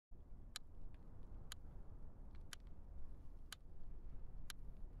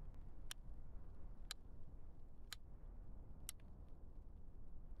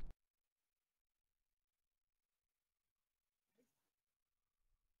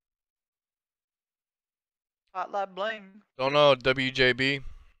Hot Lab Bling. Don't know, WJB.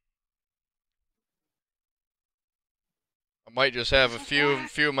 I might just have a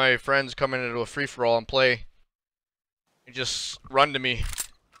few of my friends come into a free-for-all and play. And just run to me.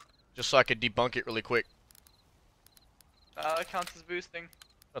 Just so I could debunk it really quick. It counts as boosting.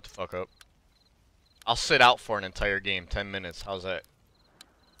 Shut the fuck up. I'll sit out for an entire game, 10 minutes. How's that?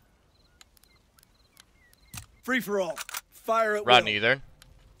 Free for all. Fire at Rodney, will. you there?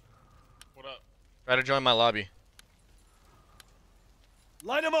 What up? Try to join my lobby.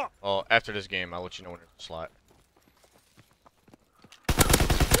 Line them up. Oh, after this game, I'll let you know when there's a slot.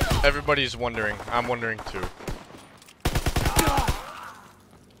 Everybody's wondering. I'm wondering too.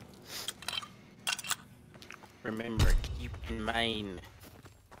 Remember, keep in mind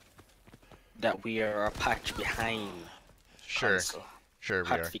that we are a patch behind Sure. console. Sure, we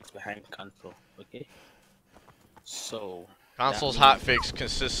are. Hotfix behind console, okay? So... Console's that hotfix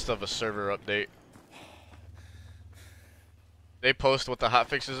consists of a server update. They post what the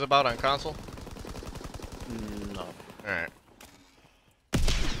hotfix is about on console? means... No. Alright.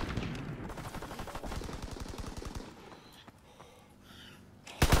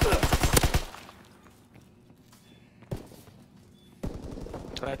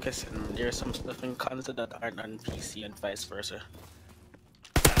 Like I said, there's some stuff in console that aren't on PC and vice versa.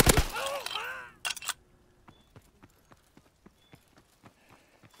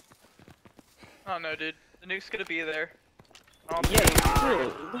 Oh no, dude. The nuke's gonna be there. Yeah,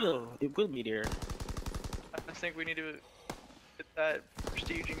 it will be there. I think we need to get that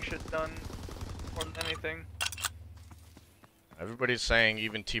prestiging shit done more than anything. Everybody's saying,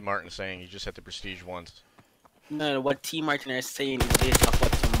 even T. Martin's saying, you just have to prestige once. No, what T. Martin is saying is based off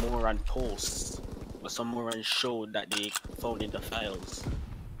what some moron posts, or some moron showed that they found in the files.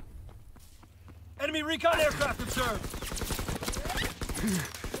 Enemy recon aircraft observed.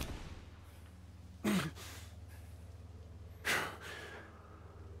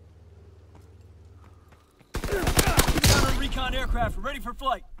 Recon aircraft ready for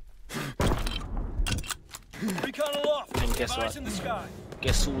flight. Recon aloft. And guess Eyes what? in the sky.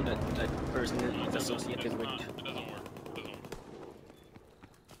 Guess who that person is associated with? It doesn't work. It doesn't work.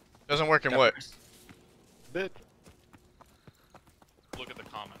 Doesn't work in That what? person. Bit. Look at the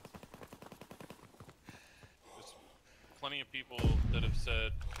comments. There's plenty of people that have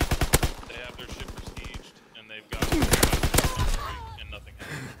said they have their shit prestiged and they've got and nothing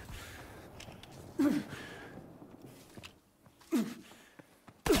happens.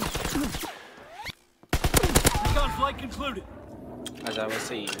 Recon flight concluded. As I was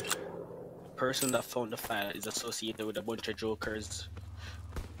saying, the person that found the file is associated with a bunch of jokers.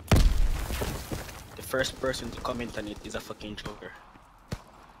 The first person to comment on it is a fucking joker.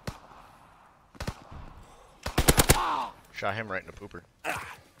 Shot him right in the pooper.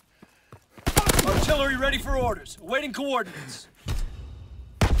 Artillery ready for orders. Awaiting coordinates.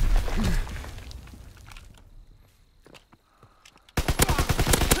 You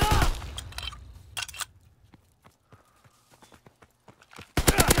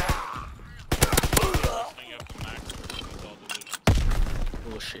have to max these all divisions.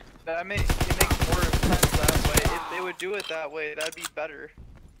 Bullshit. It makes more sense that way. If they would do it that way, that'd be better.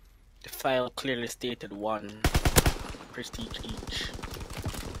 The file clearly stated 1 prestige each.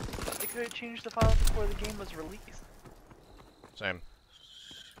 They could have changed the file before the game was released. Same.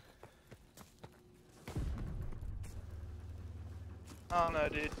 I don't know,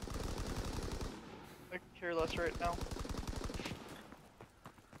 dude. I could care less right now.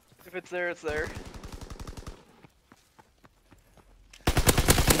 If it's there, it's there.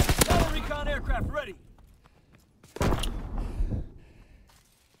 Counter recon aircraft ready.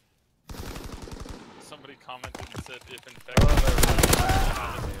 Somebody commented and said if infected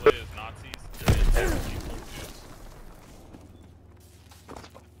play as Nazis, then it's people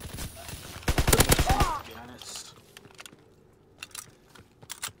To be honest.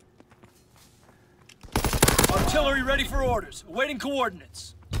 Artillery ready for orders. Awaiting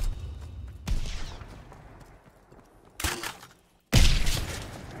coordinates.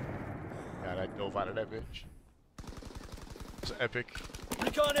 God, I dove out of that bitch. It's epic.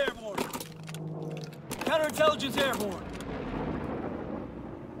 Recon airborne. Counterintelligence airborne.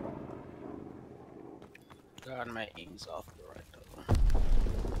 God, my aim's off the right though.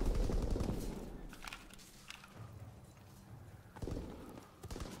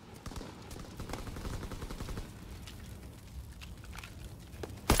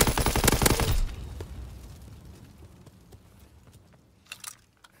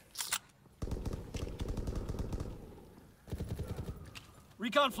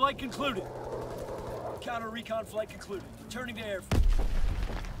 Recon flight concluded. Counter recon flight concluded. Returning to airfield.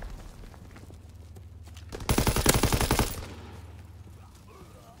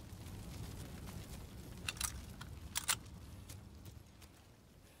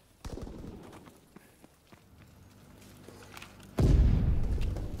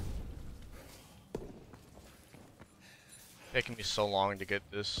 Taking me so long to get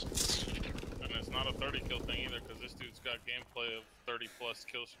this. And it's not a 30 kill thing either, because this dude's got gameplay of 30 plus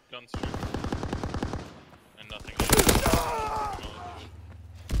kill gun streak. And nothing else.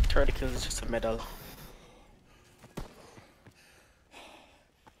 30 kills is just a medal.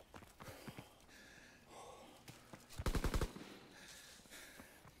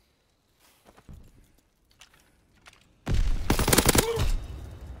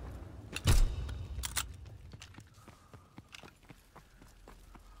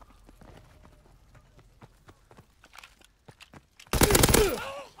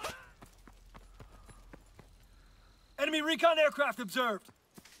 Enemy recon aircraft observed.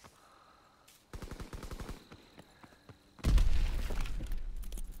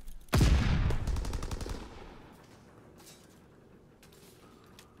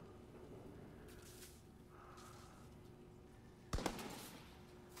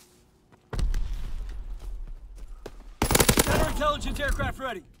 Counterintelligence aircraft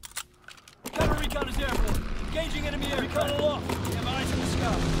ready. Counter recon is airborne. Engaging enemy air. Recon aloft. We have eyes in the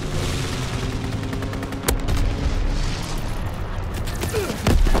sky.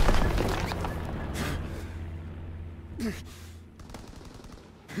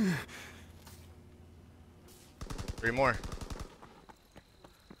 Three more.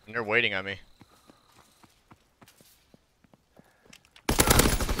 And they're waiting on me.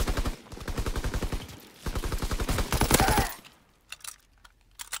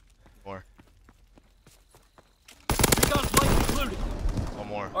 More. Recon flight concluded. One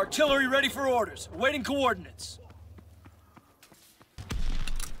more. Artillery ready for orders. Awaiting coordinates.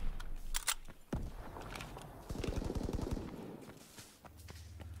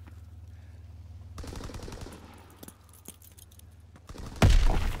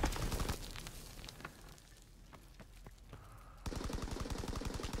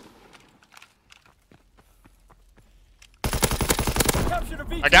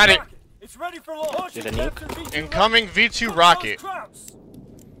 I got it. It's ready for launch. Did a nuke? Incoming V2 rocket.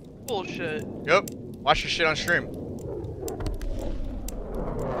 Bullshit. Yep. Watch your shit on stream.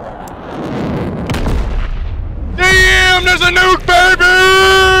 Damn, there's a nuke,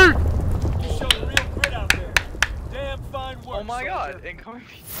 baby! You showed a real grit out there. Damn fine work. Oh my god, soldier. incoming.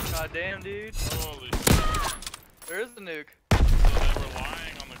 God damn, dude. Holy shit. There is a nuke. So they were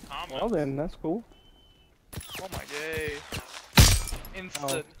lying on the comments. Well then, that's cool. Oh my god.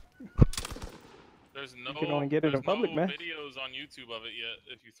 Instant. There's no, can only get it in there's public, no man. videos on YouTube of it yet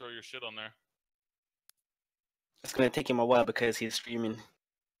if you throw your shit on there. It's gonna take him a while because he's streaming.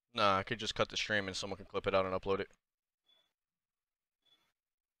 Nah, I could just cut the stream and someone can clip it out and upload it.